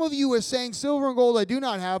 And some of you are saying, silver and gold I do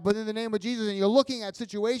not have, but in the name of Jesus, and you're looking at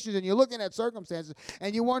situations and you're looking at circumstances,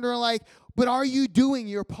 and you're wondering like, but are you doing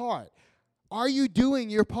your part? Are you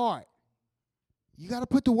doing your part? You got to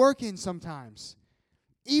put the work in sometimes.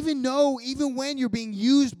 Even when you're being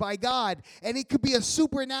used by God, and it could be a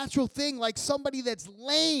supernatural thing, like somebody that's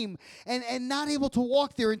lame and not able to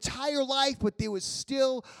walk their entire life, but there was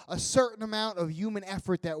still a certain amount of human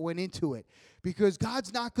effort that went into it, because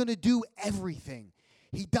God's not going to do everything.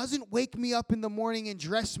 He doesn't wake me up in the morning and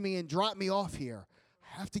dress me and drop me off here.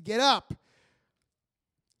 I have to get up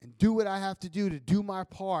and do what I have to do my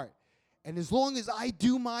part. And as long as I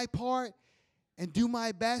do my part and do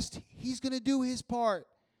my best, he's going to do his part.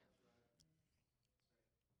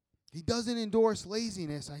 He doesn't endorse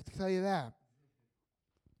laziness, I can tell you that.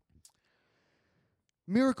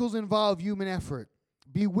 Miracles involve human effort.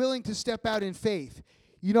 Be willing to step out in faith.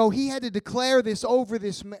 You know, he had to declare this over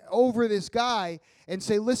this guy and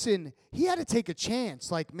say, listen, he had to take a chance.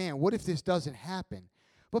 Like, man, what if this doesn't happen?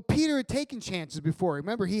 But Peter had taken chances before.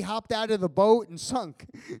 Remember, he hopped out of the boat and sunk.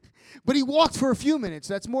 But he walked for a few minutes.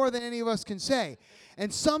 That's more than any of us can say.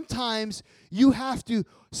 And sometimes you have to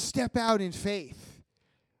step out in faith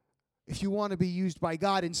if you want to be used by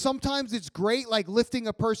God. And sometimes it's great, like lifting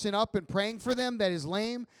a person up and praying for them that is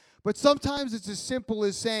lame. But sometimes it's as simple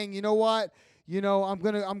as saying, you know what? You know, I'm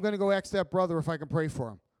gonna go ask that brother if I can pray for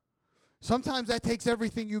him. Sometimes that takes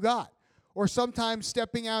everything you got. Or sometimes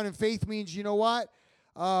stepping out in faith means, you know what?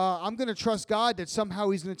 I'm going to trust God that somehow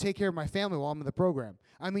he's going to take care of my family while I'm in the program.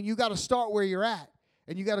 I mean, you got to start where you're at.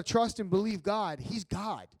 And you got to trust and believe God. He's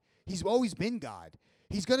God. He's always been God.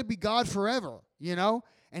 He's going to be God forever, you know?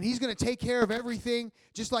 And he's going to take care of everything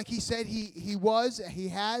just like he said he was, he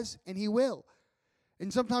has, and he will.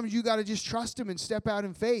 And sometimes you got to just trust him and step out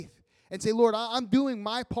in faith and say, Lord, I'm doing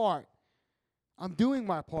my part. I'm doing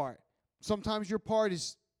my part. Sometimes your part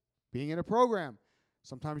is being in a program.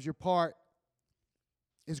 Sometimes your part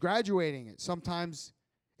is graduating it. Sometimes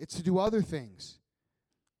it's to do other things.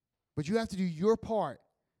 But you have to do your part,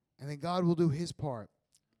 and then God will do his part.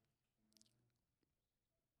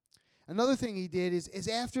 Another thing he did is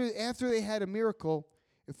after they had a miracle,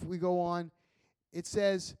 if we go on, it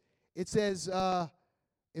says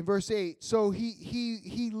in verse 8, so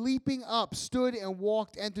he leaping up, stood and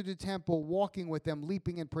walked, entered the temple, walking with them,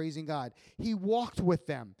 leaping and praising God. He walked with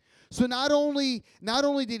them. So not only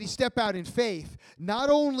did he step out in faith, not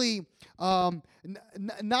only what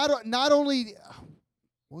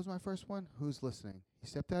was my first one? Who's listening? He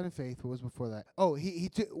stepped out in faith. What was before that? Oh, he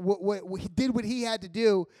did what he had to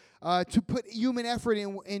do to put human effort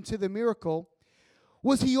into the miracle.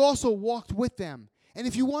 Was he also walked with them? And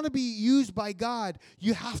if you want to be used by God,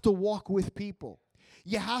 you have to walk with people.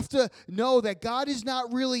 You have to know that God is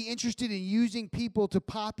not really interested in using people to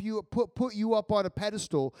put you up on a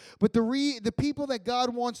pedestal. But the people that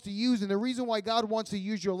God wants to use, and the reason why God wants to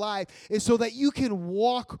use your life, is so that you can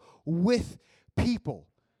walk with people.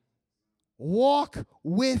 Walk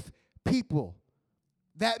with people.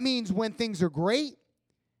 That means when things are great.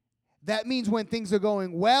 That means when things are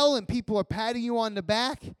going well and people are patting you on the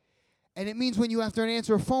back. And it means when you have to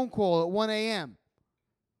answer a phone call at 1 a.m.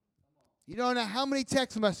 You don't know how many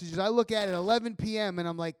text messages I look at 11 p.m. and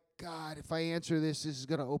I'm like, God, if I answer this is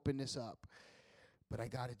going to open this up. But I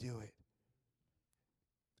got to do it.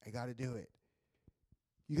 I got to do it.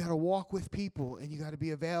 You got to walk with people, and you got to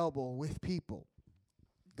be available with people.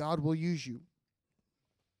 God will use you.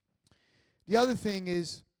 The other thing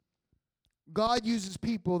is God uses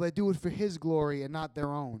people that do it for his glory and not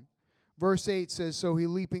their own. Verse 8 says, so he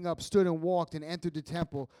leaping up stood and walked and entered the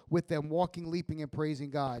temple with them, walking, leaping, and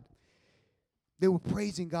praising God. They were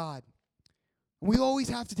praising God. We always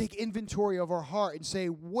have to take inventory of our heart and say,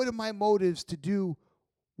 what are my motives to do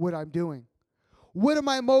what I'm doing? What are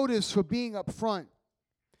my motives for being up front?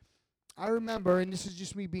 I remember, and this is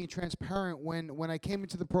just me being transparent, when I came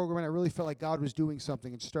into the program and I really felt like God was doing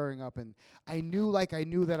something and stirring up, and I knew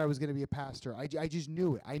that I was going to be a pastor. I just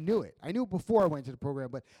knew it. I knew it. I knew it before I went to the program,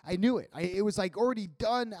 but I knew it. It was like already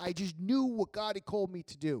done. I just knew what God had called me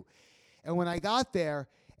to do. And when I got there,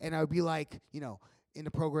 and I would be like, in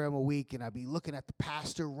the program a week, and I'd be looking at the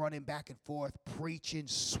pastor running back and forth, preaching,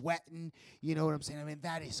 sweating, you know what I'm saying? I mean,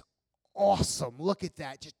 that is awesome. Look at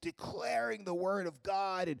that, just declaring the word of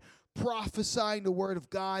God and prophesying the word of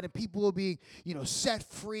God, and people are being, set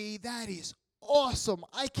free. That is awesome.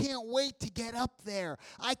 I can't wait to get up there.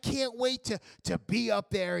 I can't wait to be up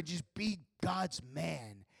there and just be God's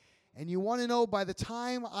man. And you want to know, by the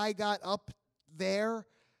time I got up there,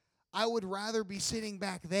 I would rather be sitting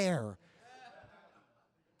back there.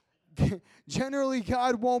 Generally,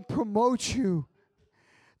 God won't promote you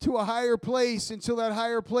to a higher place until that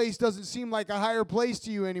higher place doesn't seem like a higher place to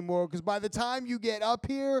you anymore. Because by the time you get up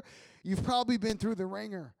here, you've probably been through the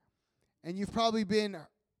ringer. And you've probably been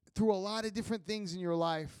through a lot of different things in your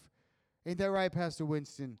life. Ain't that right, Pastor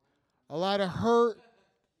Winston? A lot of hurt.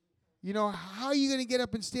 How are you going to get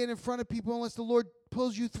up and stand in front of people unless the Lord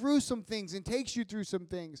pulls you through some things and takes you through some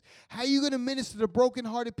things? How are you going to minister to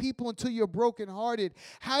brokenhearted people until you're brokenhearted?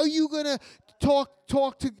 How are you going to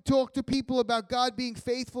talk to people about God being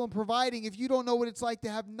faithful and providing if you don't know what it's like to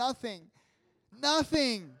have nothing?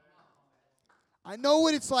 Nothing. I know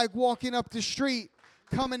what it's like walking up the street,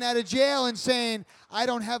 coming out of jail and saying, I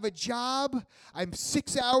don't have a job. I'm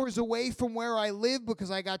 6 hours away from where I live because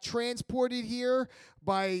I got transported here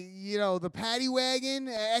by, the paddy wagon,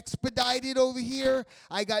 expedited over here.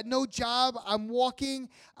 I got no job. I'm walking.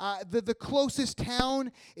 The closest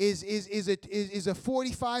town is a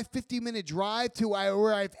 45, 50-minute drive to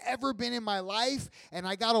where I've ever been in my life, and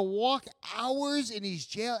I got to walk hours in these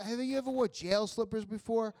jail. Have you ever worn jail slippers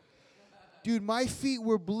before? Dude, my feet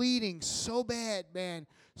were bleeding so bad, man,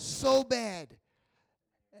 so bad.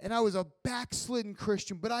 And I was a backslidden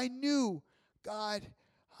Christian, but I knew, God,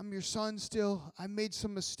 I'm your son still. I made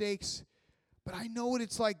some mistakes, but I know what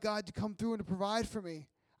it's like, God, to come through and to provide for me.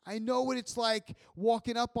 I know what it's like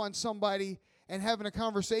walking up on somebody and having a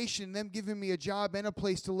conversation and them giving me a job and a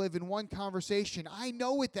place to live in one conversation. I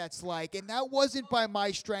know what that's like, and that wasn't by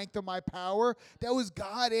my strength or my power. That was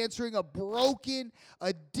God answering a broken,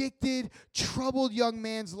 addicted, troubled young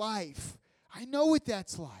man's life. I know what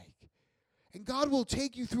that's like. And God will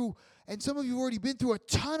take you through, and some of you have already been through a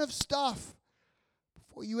ton of stuff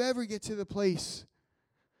before you ever get to the place.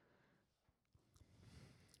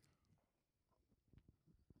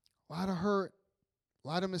 A lot of hurt, a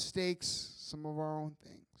lot of mistakes, some of our own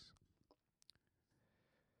things.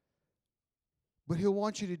 But he'll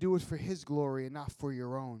want you to do it for his glory and not for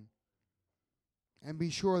your own. And be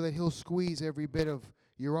sure that he'll squeeze every bit of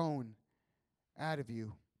your own out of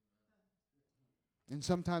you. And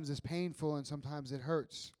sometimes it's painful and sometimes it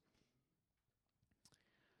hurts.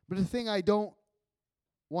 But the thing I don't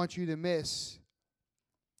want you to miss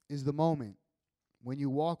is the moment when you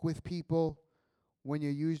walk with people, when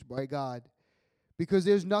you're used by God. Because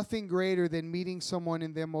there's nothing greater than meeting someone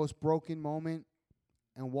in their most broken moment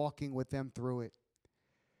and walking with them through it.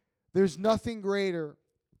 There's nothing greater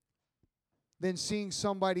than seeing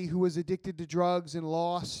somebody who was addicted to drugs and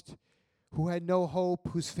lost, who had no hope,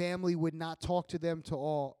 whose family would not talk to them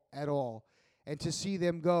at all, and to see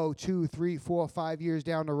them go 2, 3, 4, 5 years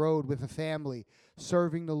down the road with a family,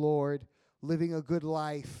 serving the Lord, living a good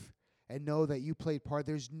life, and know that you played part.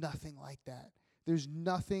 There's nothing like that. There's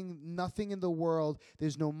nothing in the world.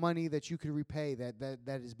 There's no money that you could repay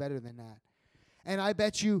that is better than that. And I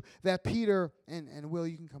bet you that Peter, and Will,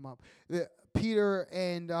 you can come up. Peter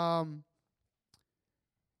and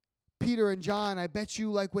John, I bet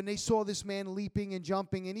you, like, when they saw this man leaping and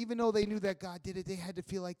jumping, and even though they knew that God did it, they had to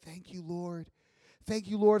feel like, thank you, Lord. Thank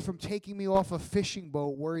you, Lord, from taking me off a fishing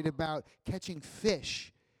boat worried about catching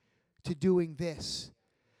fish to doing this.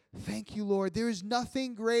 Thank you, Lord. There is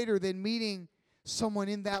nothing greater than meeting someone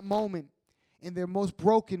in that moment, in their most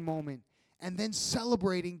broken moment, and then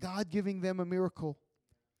celebrating God giving them a miracle.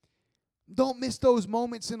 Don't miss those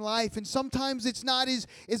moments in life. And sometimes it's not as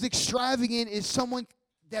extravagant as someone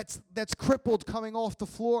that's crippled coming off the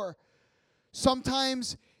floor.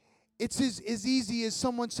 Sometimes it's as easy as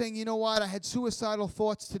someone saying, you know what, I had suicidal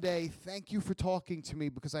thoughts today. Thank you for talking to me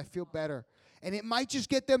because I feel better. And it might just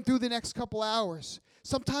get them through the next couple hours.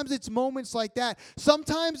 Sometimes it's moments like that.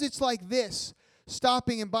 Sometimes it's like this,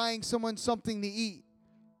 stopping and buying someone something to eat.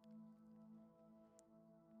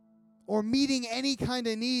 Or meeting any kind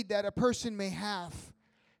of need that a person may have.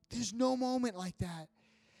 There's no moment like that.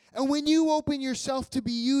 And when you open yourself to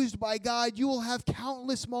be used by God, you will have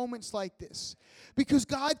countless moments like this. Because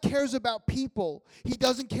God cares about people. He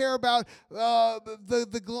doesn't care about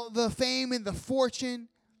the fame and the fortune.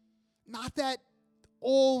 Not that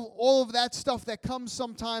all of that stuff that comes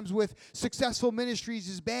sometimes with successful ministries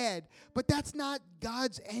is bad. But that's not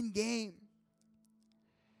God's end game.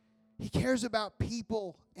 He cares about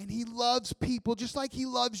people, and He loves people just like He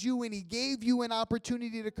loves you, and He gave you an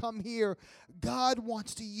opportunity to come here. God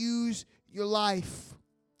wants to use your life.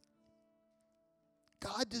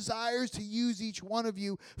 God desires to use each one of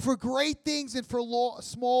you for great things and for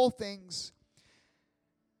small things.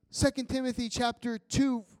 2 Timothy chapter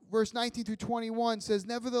 2, verse 19 through 21 says,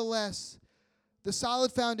 "Nevertheless, the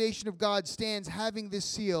solid foundation of God stands, having this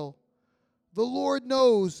seal. The Lord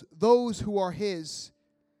knows those who are His.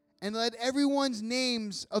 And let everyone's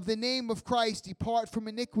names of the name of Christ depart from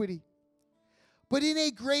iniquity. But in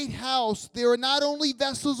a great house there are not only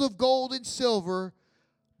vessels of gold and silver,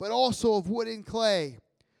 but also of wood and clay,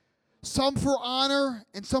 some for honor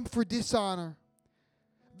and some for dishonor.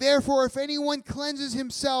 Therefore, if anyone cleanses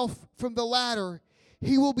himself from the latter,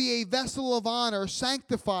 he will be a vessel of honor,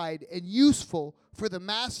 sanctified and useful for the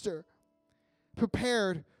master,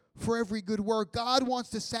 prepared for every good work." God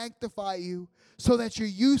wants to sanctify you so that you're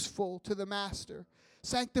useful to the master.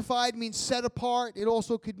 Sanctified means set apart. It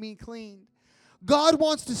also could mean cleaned. God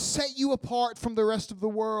wants to set you apart from the rest of the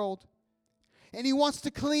world. And He wants to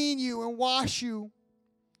clean you and wash you.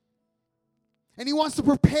 And He wants to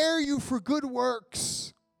prepare you for good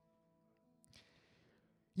works.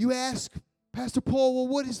 You ask, "Pastor Paul, well,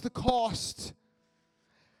 what is the cost?"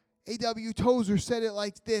 A.W. Tozer said it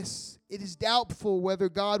like this: "It is doubtful whether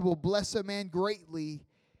God will bless a man greatly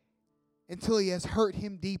until he has hurt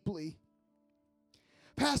him deeply."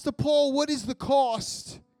 "Pastor Paul, what is the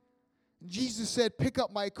cost?" Jesus said, "Pick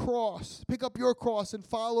up my cross. Pick up your cross and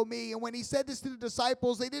follow me." And when He said this to the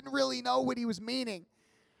disciples, they didn't really know what He was meaning.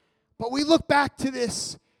 But we look back to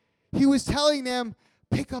this. He was telling them,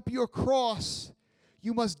 pick up your cross.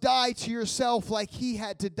 You must die to yourself like He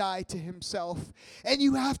had to die to Himself. And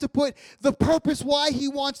you have to put the purpose why He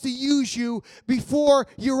wants to use you before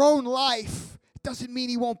your own life. It doesn't mean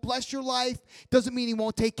He won't bless your life. It doesn't mean He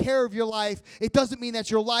won't take care of your life. It doesn't mean that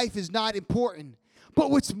your life is not important. But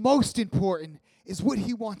what's most important is what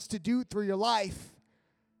He wants to do through your life.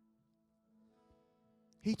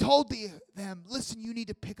 He told them, listen, you need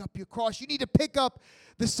to pick up your cross. You need to pick up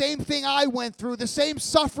the same thing I went through, the same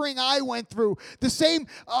suffering I went through, the same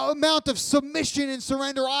amount of submission and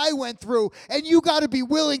surrender I went through. And you got to be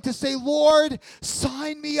willing to say, "Lord,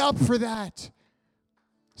 sign me up for that.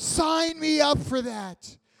 Sign me up for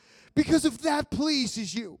that." Because if that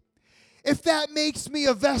pleases you, if that makes me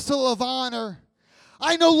a vessel of honor,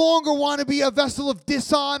 I no longer want to be a vessel of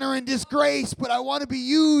dishonor and disgrace, but I want to be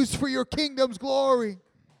used for your kingdom's glory.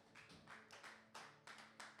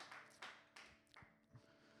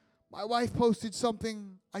 My wife posted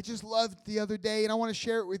something I just loved the other day, and I want to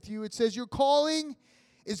share it with you. It says, "Your calling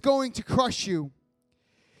is going to crush you.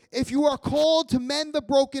 If you are called to mend the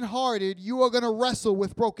brokenhearted, you are going to wrestle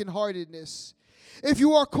with brokenheartedness. If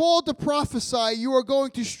you are called to prophesy, you are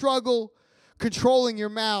going to struggle controlling your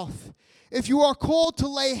mouth. If you are called to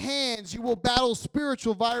lay hands, you will battle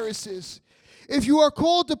spiritual viruses. If you are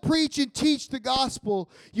called to preach and teach the gospel,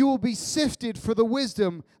 you will be sifted for the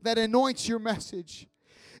wisdom that anoints your message.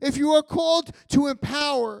 If you are called to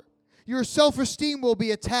empower, your self-esteem will be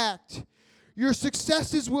attacked. Your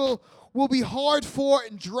successes will be hard fought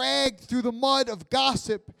and dragged through the mud of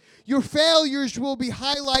gossip. Your failures will be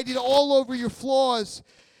highlighted all over. Your flaws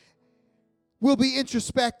will be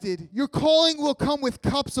introspected. Your calling will come with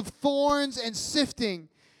cups of thorns and sifting,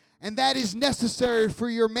 and that is necessary for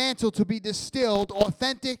your mantle to be distilled,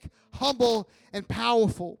 authentic, humble, and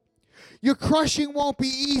powerful. Your crushing won't be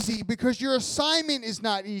easy because your assignment is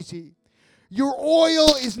not easy. Your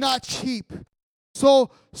oil is not cheap.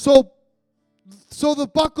 So the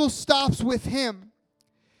buckle stops with Him.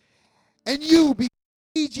 And you,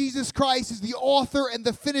 because Jesus Christ is the author and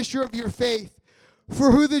the finisher of your faith.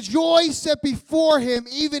 For who the joy set before Him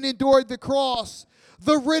even endured the cross,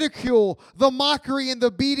 the ridicule, the mockery, and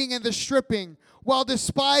the beating and the stripping, while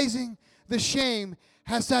despising the shame,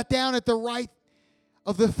 has sat down at the right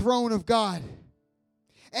of the throne of God.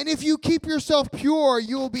 And if you keep yourself pure,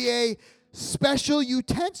 you will be a special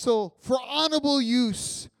utensil for honorable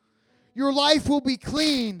use. Your life will be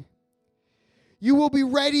clean. You will be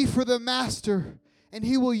ready for the Master, and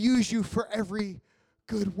He will use you for every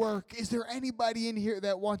good work. Is there anybody in here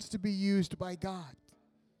that wants to be used by God?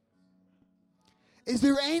 Is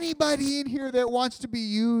there anybody in here that wants to be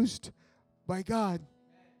used by God?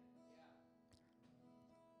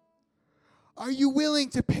 Are you willing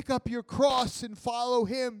to pick up your cross and follow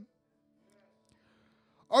Him?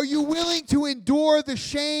 Are you willing to endure the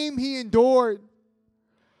shame He endured?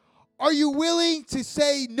 Are you willing to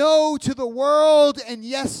say no to the world and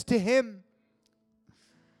yes to Him?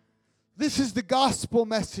 This is the gospel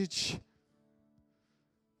message.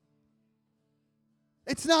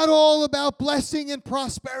 It's not all about blessing and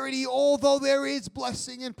prosperity, although there is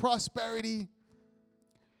blessing and prosperity.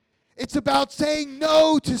 It's about saying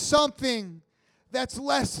no to something that's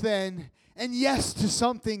less than and yes to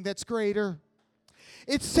something that's greater.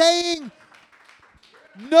 It's saying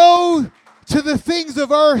no to the things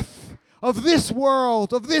of earth, of this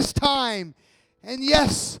world, of this time, and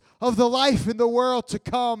yes, of the life in the world to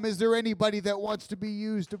come. Is there anybody that wants to be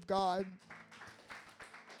used of God?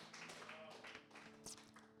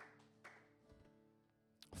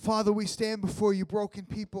 Father, we stand before you, broken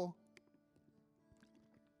people,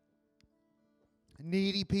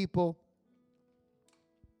 needy people.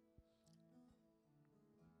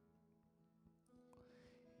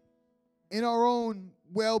 In our own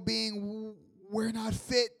well-being, we're not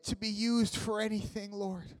fit to be used for anything,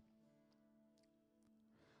 Lord.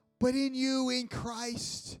 But in you, in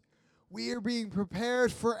Christ, we are being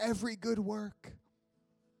prepared for every good work.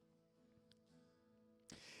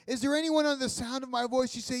 Is there anyone on the sound of my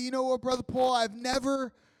voice, you say, you know what, Brother Paul, I've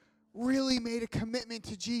never really made a commitment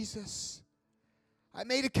to Jesus. I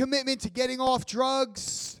made a commitment to getting off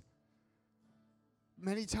drugs.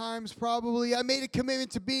 Many times probably. I made a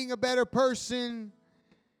commitment to being a better person.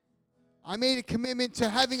 I made a commitment to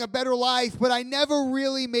having a better life, but I never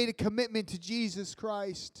really made a commitment to Jesus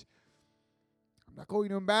Christ. I'm not going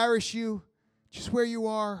to embarrass you. Just where you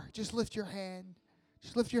are, just lift your hand.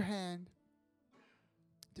 Just lift your hand.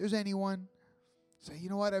 If there's anyone, say, you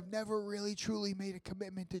know what, I've never really truly made a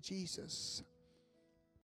commitment to Jesus.